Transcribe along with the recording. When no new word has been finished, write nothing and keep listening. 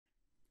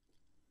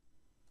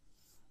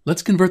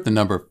Let's convert the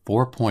number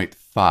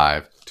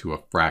 4.5 to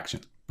a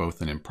fraction,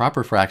 both an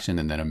improper fraction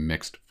and then a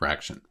mixed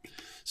fraction.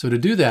 So to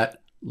do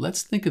that,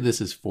 let's think of this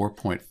as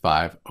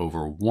 4.5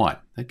 over 1.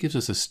 That gives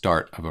us a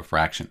start of a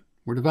fraction.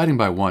 We're dividing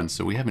by 1,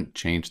 so we haven't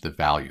changed the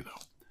value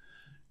though.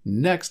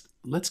 Next,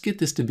 let's get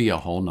this to be a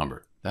whole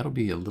number. That'll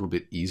be a little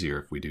bit easier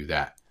if we do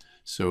that.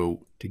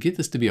 So to get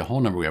this to be a whole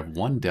number, we have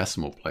one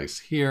decimal place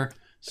here.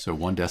 So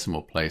one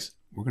decimal place,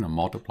 we're going to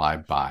multiply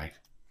by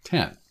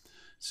 10.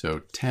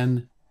 So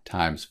 10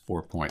 times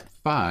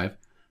 4.5,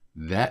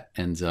 that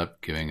ends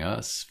up giving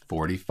us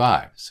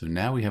 45. So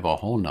now we have a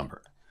whole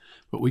number.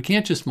 But we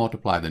can't just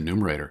multiply the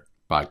numerator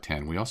by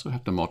 10. We also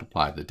have to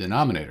multiply the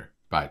denominator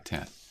by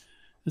 10.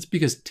 That's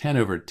because 10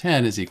 over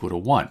 10 is equal to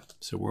 1.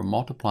 So we're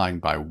multiplying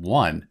by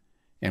 1,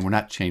 and we're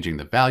not changing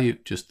the value,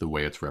 just the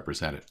way it's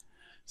represented.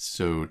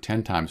 So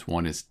 10 times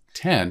 1 is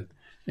 10,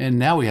 and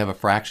now we have a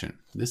fraction.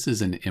 This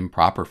is an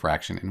improper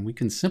fraction, and we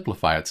can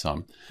simplify it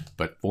some,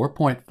 but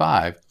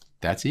 4.5,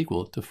 that's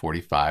equal to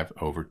 45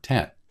 over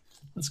 10.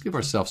 Let's give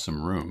ourselves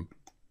some room.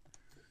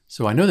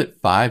 So I know that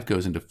 5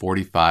 goes into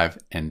 45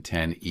 and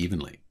 10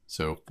 evenly.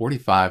 So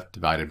 45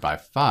 divided by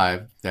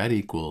 5, that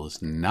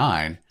equals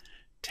 9.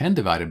 10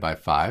 divided by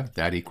 5,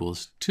 that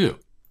equals 2.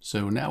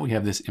 So now we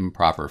have this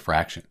improper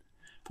fraction.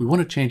 If we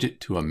want to change it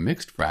to a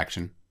mixed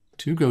fraction,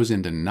 2 goes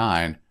into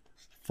 9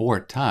 4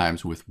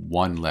 times with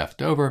 1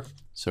 left over,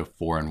 so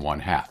 4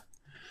 1/2.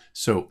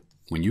 So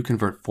when you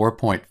convert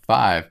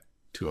 4.5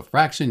 to a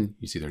fraction,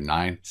 use either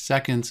 9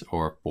 seconds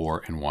or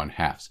 4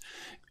 1/2.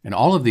 And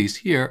all of these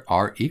here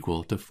are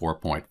equal to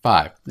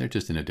 4.5. They're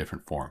just in a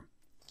different form.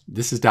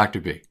 This is Dr.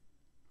 B.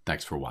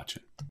 Thanks for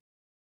watching.